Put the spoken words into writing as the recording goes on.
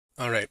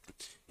All right,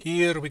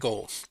 here we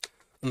go.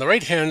 On the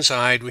right-hand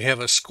side, we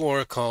have a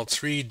score called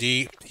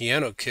 3D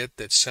Piano Kit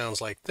that sounds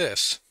like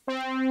this.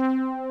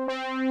 On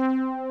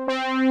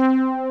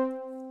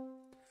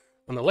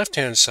the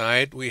left-hand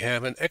side, we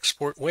have an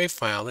export WAV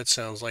file that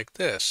sounds like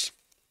this.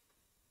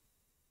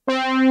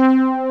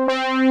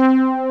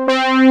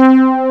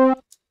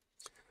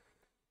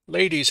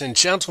 Ladies and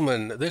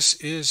gentlemen, this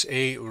is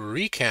a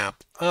recap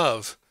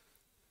of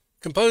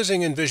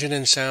Composing in Vision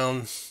and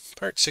Sound,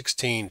 Part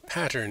 16,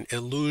 Pattern,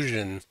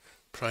 Illusion,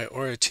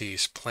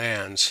 Priorities,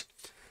 Plans.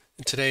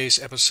 In today's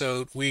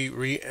episode, we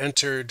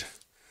re-entered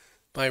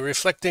by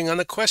reflecting on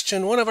the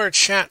question one of our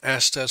chat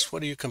asked us,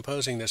 what are you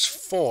composing this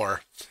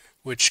for?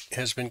 Which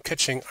has been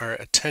catching our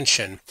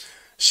attention.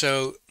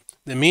 So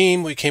the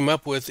meme we came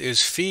up with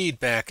is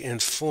feedback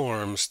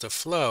informs the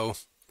flow.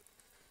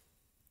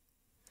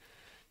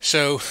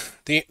 So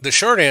the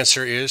short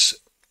answer is,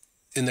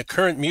 in the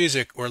current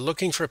music, we're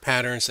looking for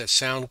patterns that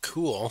sound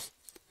cool,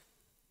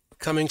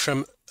 coming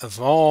from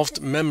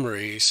evolved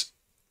memories,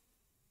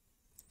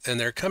 and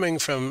they're coming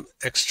from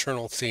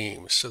external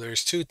themes. So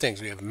there's two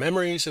things. We have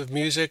memories of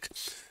music,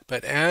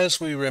 but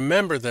as we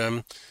remember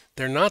them,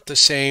 they're not the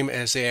same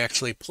as they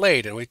actually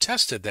played. And we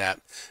tested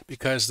that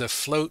because the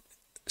Float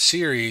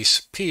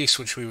series piece,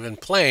 which we've been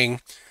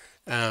playing,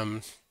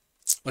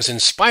 was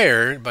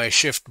inspired by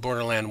Shift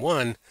Borderland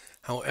 1.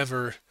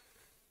 However,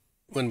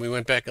 when we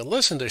went back and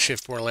listened to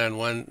Shift Borderland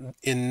 1,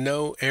 in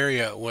no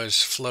area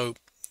was Float,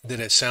 did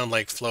it sound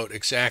like Float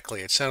exactly.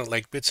 It sounded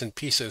like bits and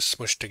pieces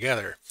smushed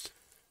together.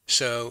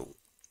 So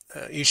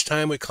each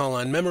time we call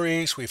on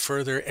memories, we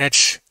further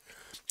etch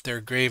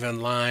their graven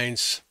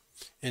lines.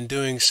 In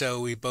doing so,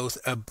 we both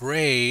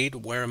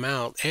abrade, wear them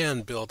out,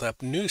 and build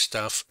up new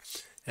stuff.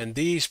 And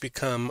these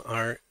become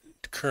our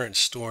current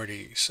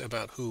stories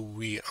about who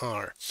we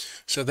are.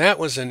 So that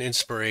was an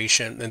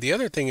inspiration. And the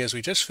other thing is,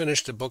 we just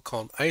finished a book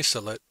called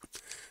Isolate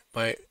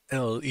by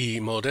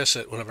L.E.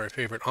 Modesitt, one of our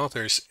favorite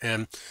authors.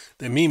 And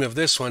the meme of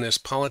this one is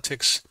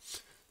politics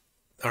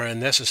are a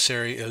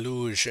necessary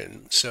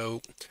illusion.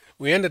 So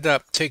we ended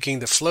up taking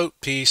the Float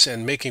piece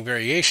and making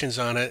variations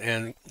on it,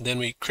 and then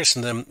we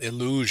christened them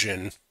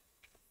Illusion.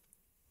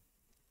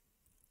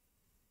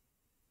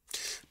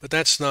 But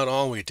that's not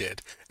all we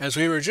did. As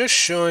we were just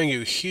showing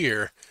you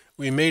here,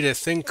 we made a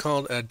thing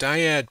called a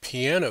dyad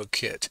piano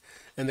kit.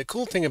 And the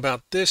cool thing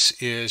about this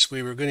is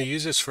we were going to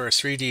use this for a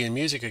 3D and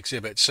music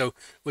exhibit. So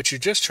what you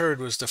just heard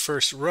was the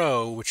first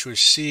row, which was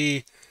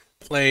C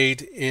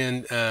played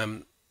in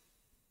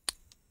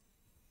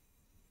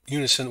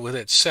unison with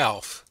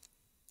itself.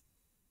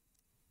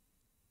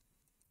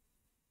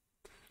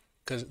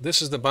 Because this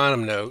is the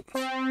bottom note.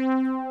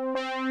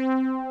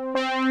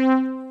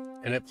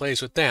 And it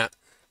plays with that.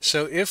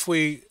 So if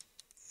we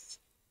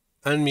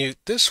unmute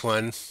this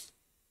one,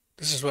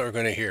 this is what we're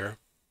going to hear.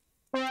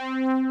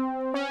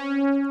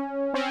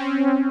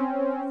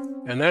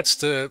 And that's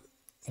the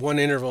one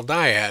interval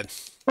dyad.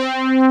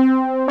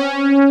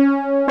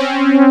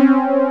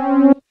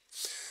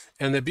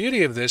 And the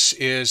beauty of this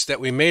is that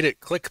we made it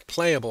click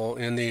playable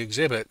in the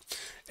exhibit.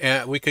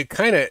 We could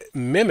kind of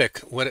mimic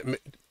what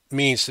it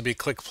means to be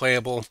click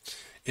playable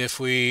if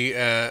we,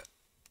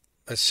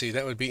 let's see,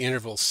 that would be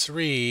interval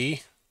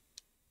 3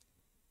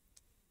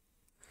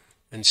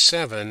 and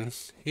 7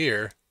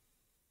 here.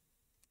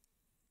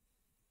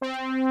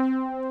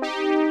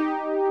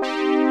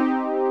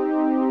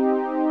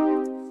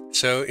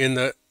 So in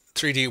the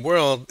 3D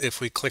world,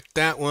 if we click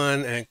that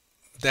one and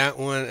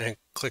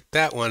click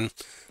that one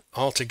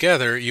all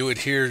together, you would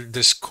hear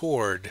this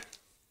chord.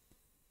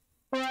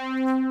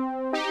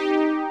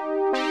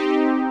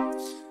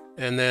 And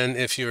then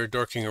if you were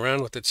dorking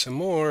around with it some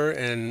more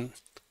and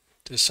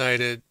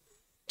decided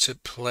to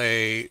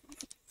play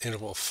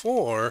interval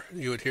 4,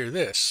 you would hear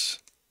this.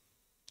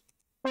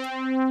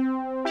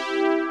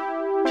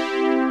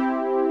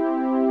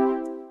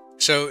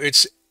 So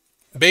it's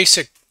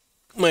basic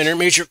minor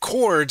major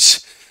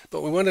chords,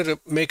 but we wanted to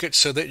make it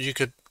so that you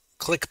could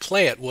click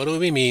play it. What do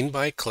we mean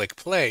by click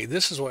play?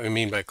 This is what we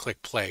mean by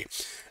click play.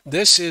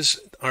 This is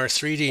our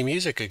 3D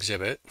music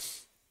exhibit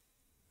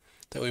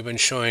that we've been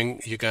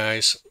showing you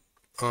guys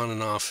on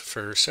and off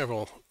for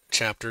several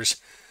chapters.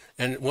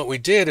 And what we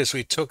did is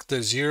we took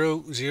the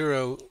 0,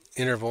 0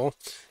 interval,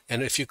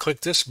 and if you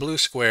click this blue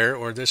square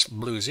or this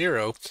blue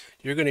 0,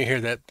 you're going to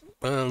hear that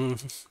bum,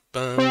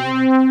 bum,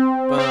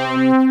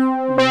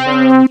 bum,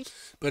 bum.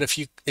 But if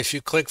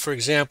you click, for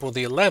example,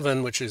 the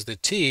 11, which is the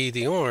T,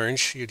 the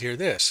orange, you'd hear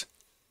this.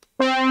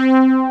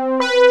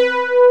 And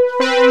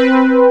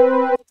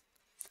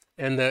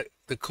the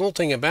cool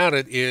thing about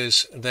it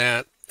is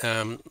that,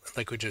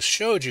 like we just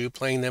showed you,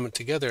 playing them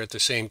together at the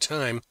same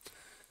time,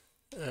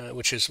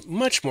 which is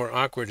much more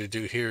awkward to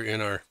do here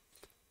in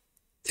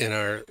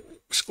our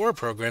score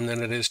program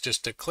than it is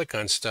just to click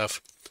on stuff.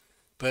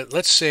 But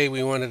let's say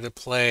we wanted to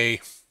play,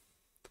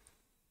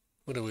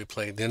 what do we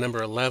play? The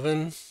number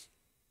 11,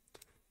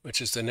 which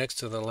is the next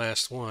to the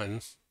last one.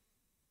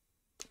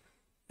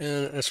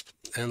 And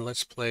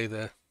let's play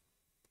the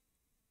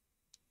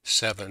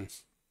 7.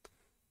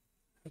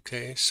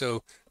 Okay,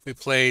 so we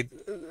played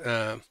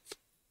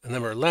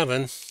number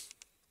 11.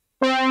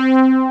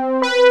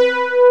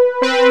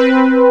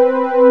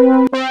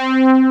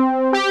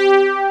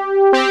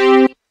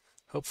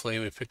 Hopefully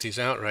we picked these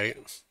out right.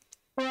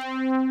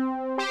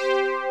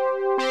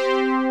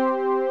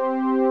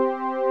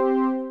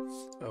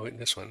 Oh, wait,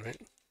 this one, right?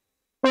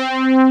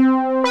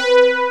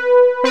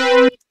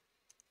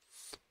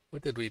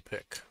 What did we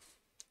pick?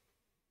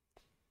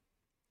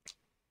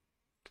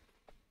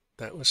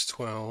 That was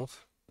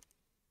 12.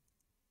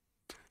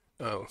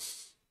 Oh,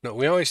 no,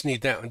 we always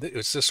need that one. It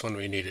was this one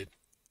we needed.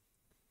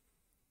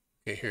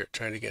 Okay, here,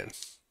 try it again.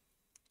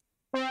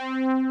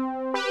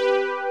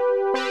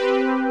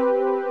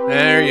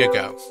 There you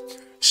go.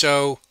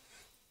 So,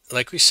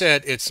 like we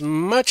said, it's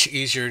much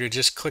easier to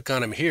just click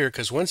on them here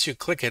because once you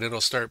click it,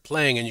 it'll start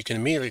playing and you can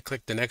immediately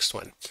click the next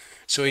one.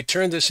 So we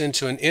turned this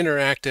into an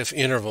interactive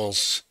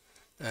intervals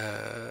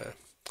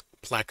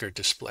placard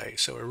display.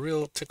 So we're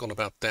real tickled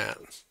about that.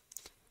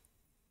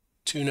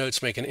 2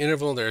 notes make an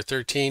interval. There are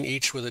 13,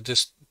 each with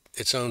just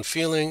its own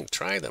feeling.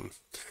 Try them.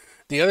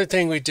 The other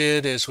thing we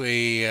did is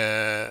we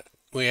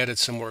added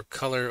some more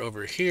color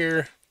over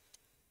here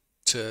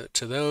to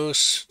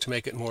those to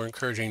make it more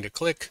encouraging to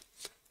click.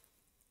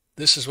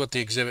 This is what the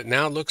exhibit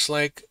now looks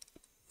like,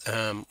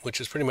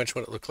 which is pretty much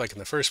what it looked like in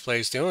the first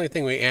place. The only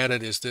thing we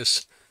added is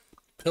this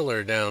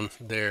pillar down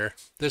there,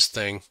 this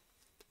thing,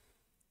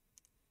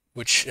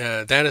 which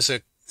that is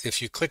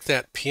if you click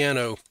that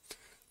piano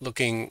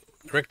looking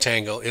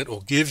rectangle, it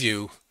will give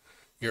you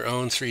your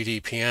own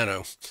 3D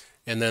piano.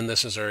 And then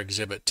this is our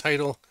exhibit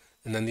title.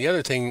 And then the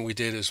other thing we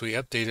did is we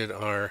updated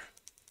our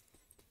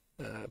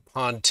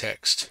pod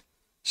text.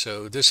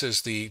 So this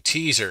is the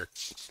teaser.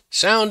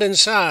 Sound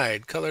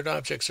inside. Colored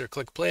objects are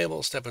click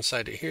playable. Step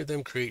inside to hear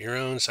them. Create your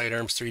own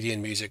Sidearms 3D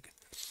and Music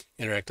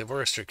interactive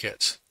orchestra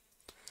kits.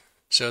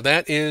 So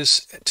that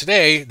is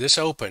today. This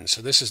opens.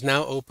 So this is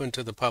now open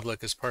to the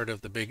public as part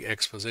of the big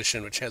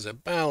exposition, which has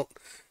about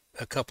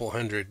a couple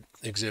hundred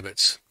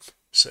exhibits.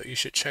 So you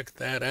should check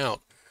that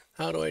out.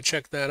 How do I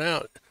check that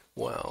out?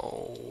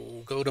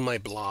 Well, go to my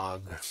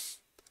blog.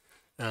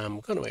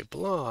 Go to my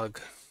blog.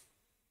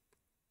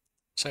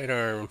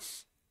 Sidearm,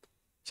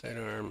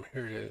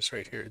 here it is,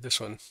 right here, this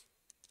one.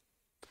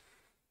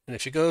 And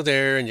if you go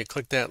there and you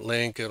click that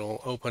link,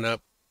 it'll open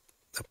up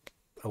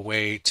a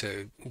way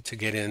to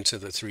get into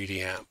the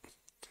 3D app,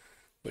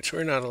 which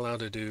we're not allowed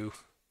to do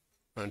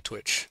on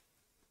Twitch.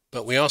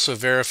 But we also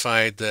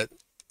verified that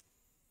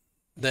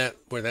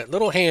where that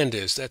little hand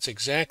is, that's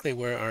exactly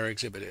where our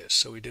exhibit is.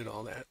 So we did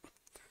all that.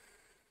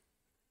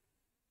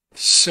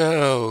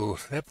 So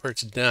that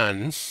part's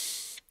done.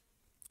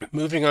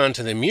 Moving on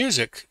to the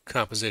music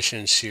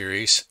composition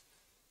series,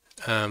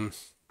 a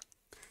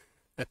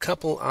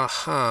couple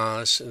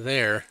ahas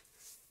there.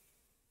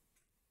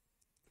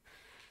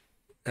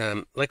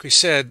 Like we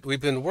said, we've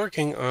been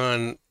working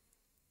on,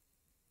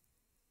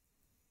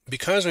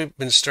 because we've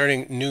been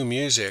starting new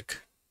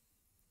music,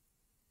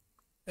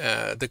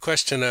 the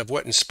question of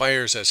what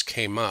inspires us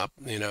came up.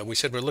 You know, we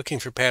said we're looking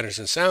for patterns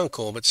and sound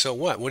cool, but so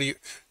what?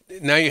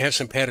 Now you have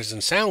some patterns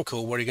and sound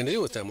cool, what are you going to do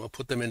with them? We'll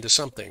put them into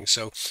something.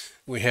 So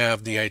we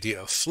have the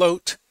idea of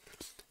float,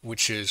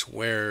 which is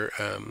where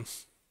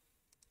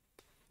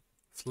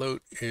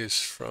float is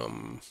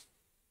from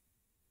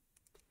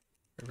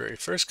our very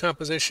first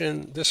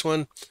composition, this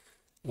one,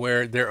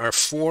 where there are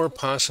 4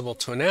 possible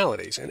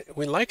tonalities. And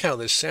we like how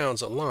this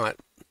sounds a lot.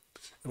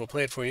 And we'll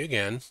play it for you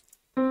again.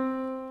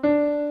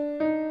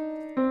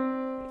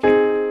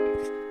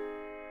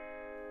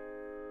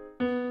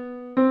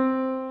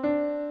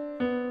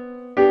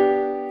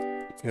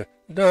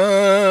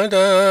 Da,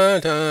 da,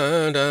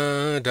 da,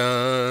 da,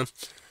 da.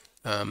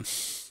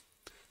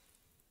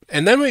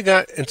 And then we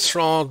got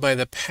enthralled by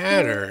the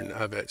pattern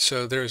of it.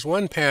 So there's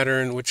one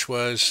pattern which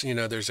was, you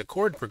know, there's a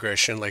chord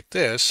progression like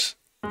this.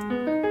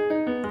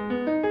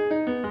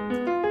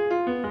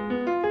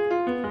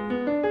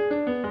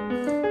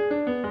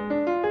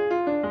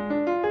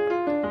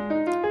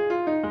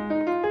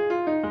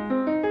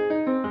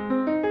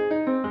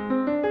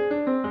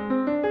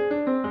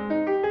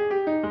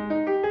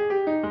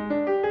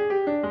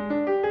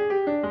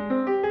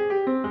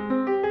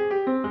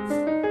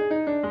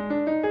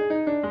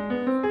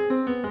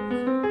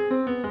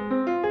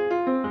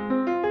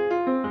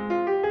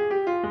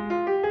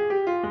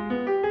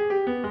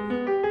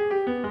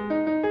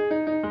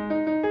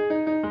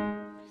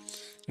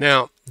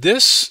 Now,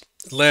 this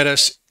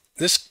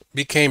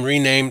became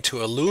renamed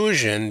to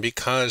illusion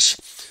because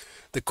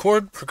the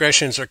chord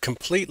progressions are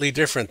completely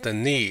different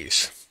than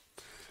these.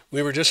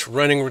 We were just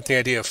running with the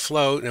idea of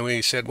float, and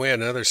we said, wait,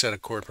 another set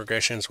of chord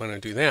progressions, why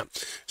don't do that?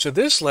 So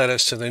this led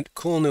us to the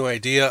cool new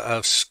idea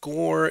of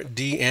score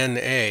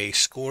DNA,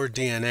 score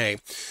DNA.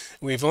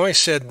 We've always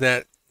said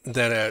that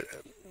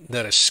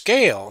a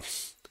scale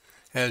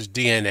has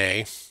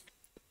DNA.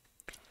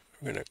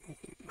 I'm going to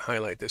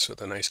highlight this with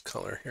a nice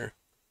color here.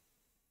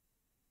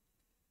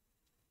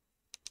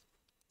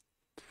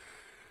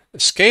 The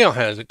scale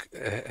the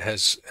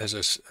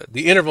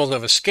intervals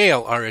of a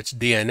scale are its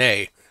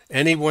DNA.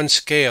 Any one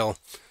scale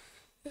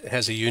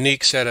has a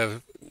unique set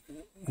of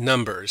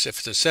numbers. If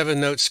it's a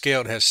 7-note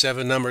scale, it has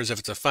 7 numbers. If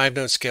it's a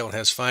 5-note scale, it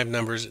has 5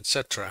 numbers,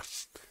 etc.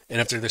 And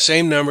if they're the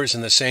same numbers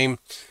in the same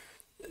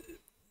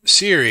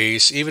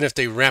series, even if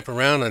they wrap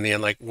around on the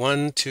end, like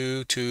 1,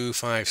 2, 2,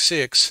 5,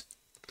 6,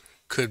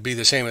 could be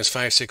the same as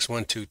 5, 6,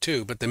 1, 2,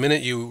 2. But the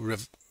minute you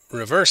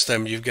reverse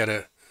them, you've got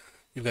a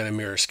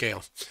mirror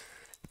scale.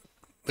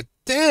 But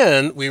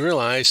then we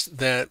realized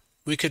that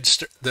we could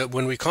that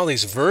when we call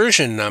these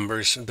version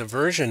numbers, the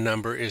version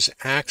number is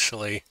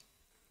actually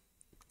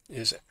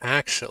the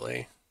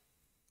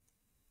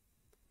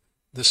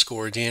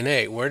score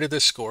DNA. Where did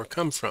this score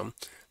come from?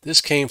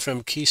 This came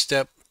from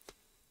KeyStep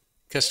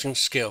Custom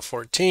Scale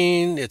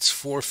 14. It's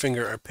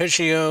 4-finger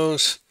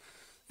arpeggios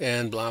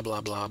and blah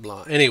blah blah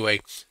blah.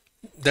 Anyway,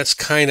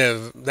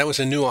 that was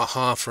a new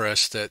aha for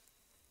us that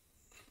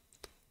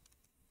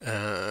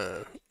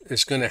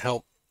is going to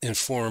help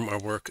inform our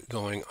work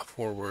going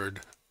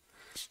forward,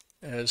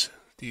 as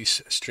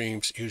these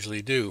streams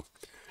usually do.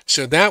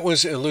 So that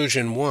was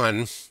illusion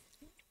 1.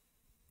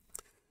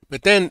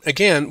 But then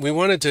again, we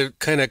wanted to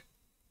kind of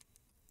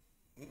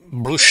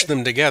boosh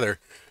them together.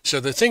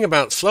 So the thing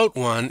about float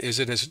 1 is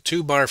it has a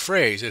 2-bar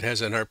phrase. It has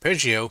an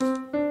arpeggio.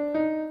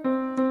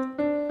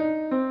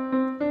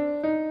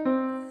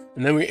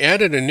 And then we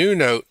added a new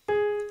note,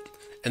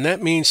 and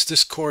that means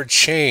this chord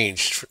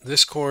changed.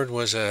 This chord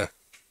was a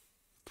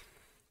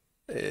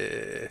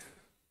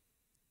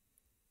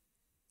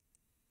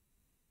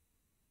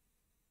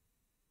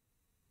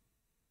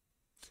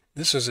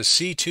this was a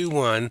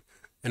C2-1,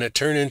 and it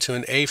turned into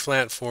an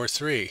A-flat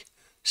 4-3.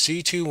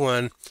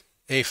 C2-1,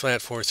 A-flat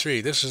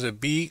 4-3. This was a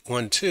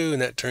B1-2,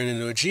 and that turned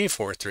into a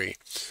G4-3.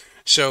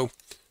 So,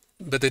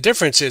 but the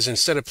difference is,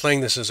 instead of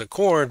playing this as a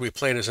chord, we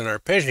played as an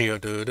arpeggio.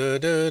 Do, do,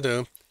 do,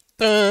 do,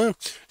 da.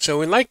 So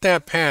we like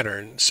that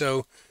pattern.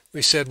 So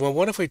we said, well,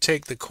 what if we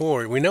take the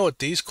chord? We know what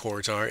these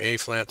chords are: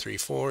 A-flat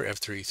 3-4,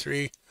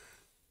 F3-3.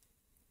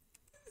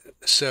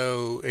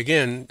 So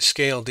again,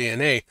 scale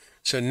DNA.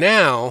 So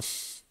now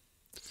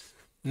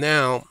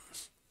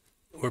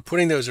we're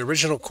putting those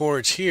original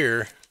chords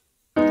here,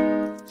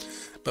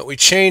 but we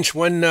changed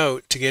one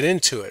note to get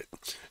into it.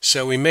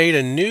 So we made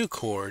a new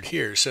chord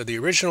here. So the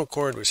original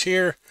chord was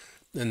here,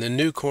 and the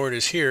new chord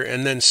is here.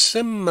 And then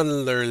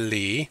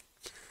similarly,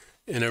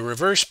 in a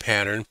reverse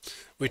pattern,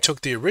 we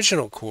took the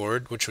original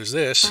chord, which was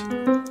this,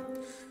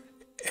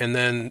 and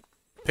then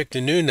picked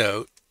a new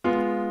note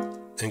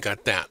and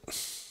got that.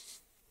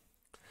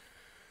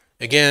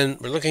 Again,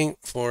 we're looking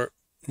for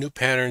new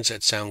patterns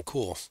that sound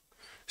cool.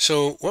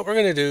 So what we're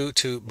going to do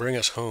to bring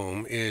us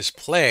home is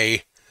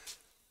play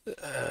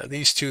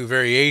these two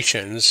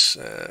variations,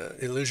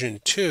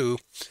 Illusion 2,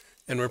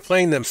 and we're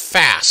playing them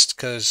fast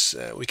because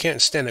we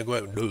can't stand to go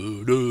out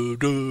do do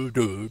do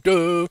do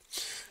do.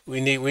 We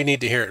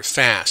need to hear it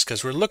fast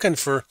because we're looking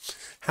for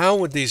how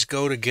would these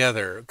go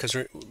together. Because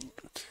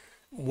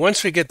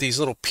once we get these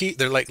little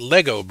they're like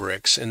Lego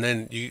bricks, and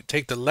then you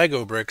take the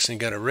Lego bricks and you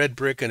got a red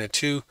brick and a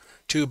two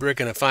brick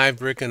and a 5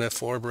 brick and a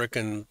 4 brick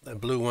and a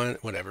blue one,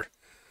 whatever.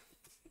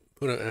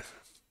 Put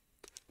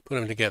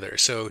them together.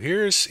 So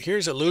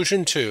here's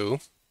Illusion 2.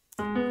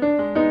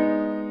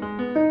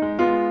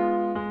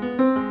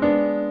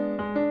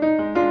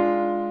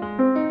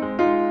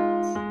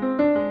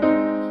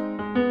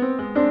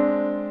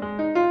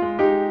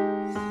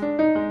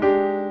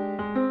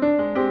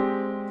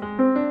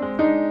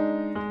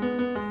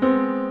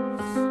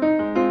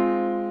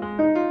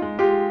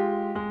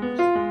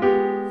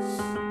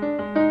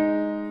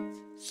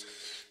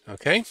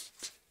 Okay.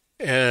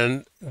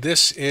 And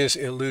this is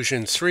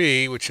Illusion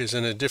 3, which is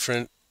in a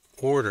different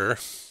order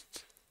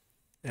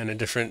and a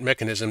different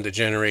mechanism to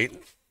generate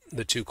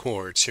the two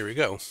chords. Here we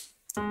go.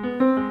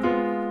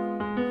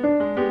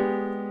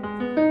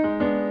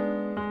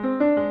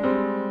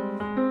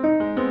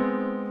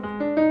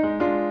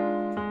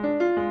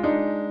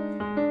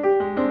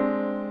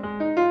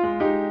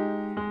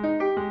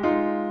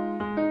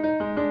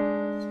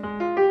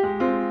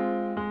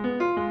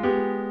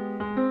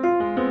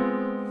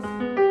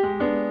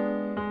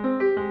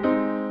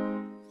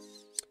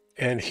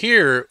 And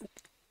here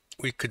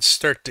we could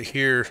start to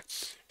hear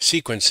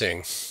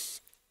sequencing.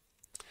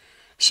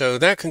 So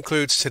that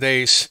concludes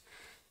today's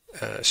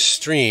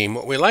stream.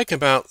 What we like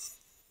about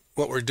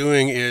what we're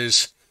doing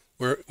is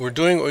we're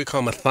doing what we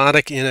call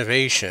methodic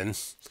innovation,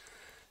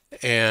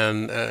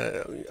 and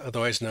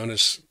otherwise known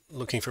as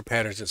looking for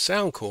patterns that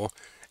sound cool.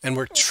 And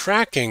we're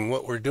tracking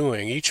what we're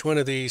doing. Each one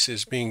of these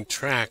is being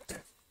tracked.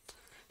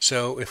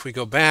 So if we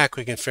go back,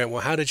 we can figure out,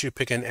 well, how did you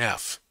pick an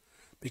F?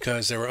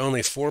 Because there were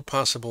only 4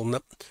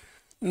 possible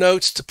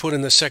notes to put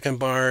in the second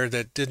bar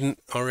that didn't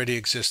already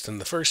exist in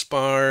the first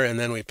bar, and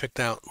then we picked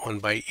out one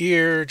by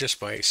ear, just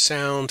by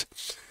sound.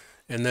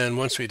 And then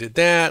once we did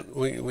that,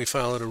 we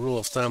followed a rule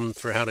of thumb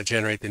for how to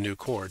generate the new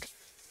chord.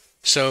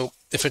 So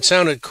if it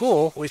sounded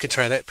cool, we could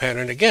try that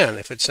pattern again.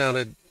 If it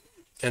sounded,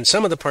 and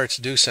some of the parts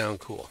do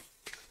sound cool.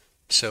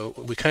 So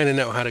we kind of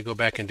know how to go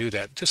back and do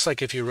that, just like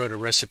if you wrote a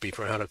recipe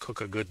for how to cook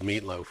a good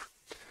meatloaf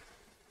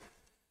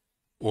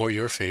or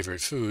your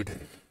favorite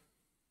food.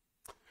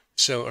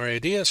 So our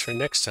ideas for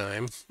next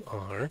time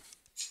are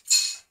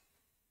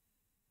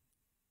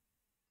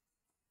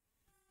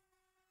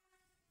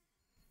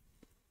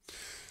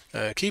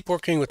Keep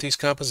working with these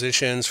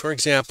compositions. For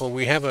example,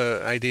 we have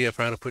an idea of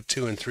how to put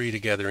 2 and 3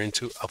 together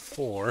into a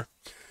 4.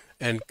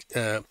 And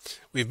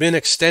we've been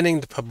extending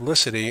the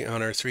publicity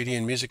on our 3D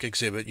and music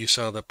exhibit. You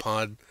saw the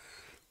pod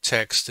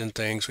text and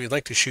things. We'd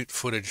like to shoot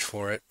footage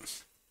for it.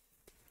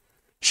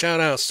 Shout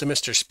outs to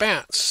Mr.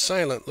 Spats,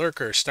 Silent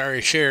Lurker,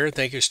 Starry Share.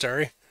 Thank you,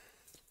 Starry.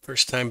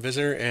 First time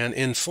visitor, and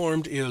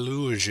Informed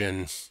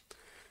Illusion.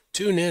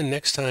 Tune in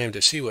next time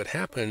to see what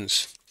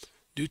happens.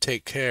 Do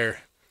take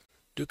care.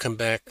 Do come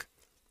back.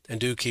 And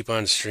do keep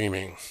on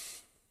streaming.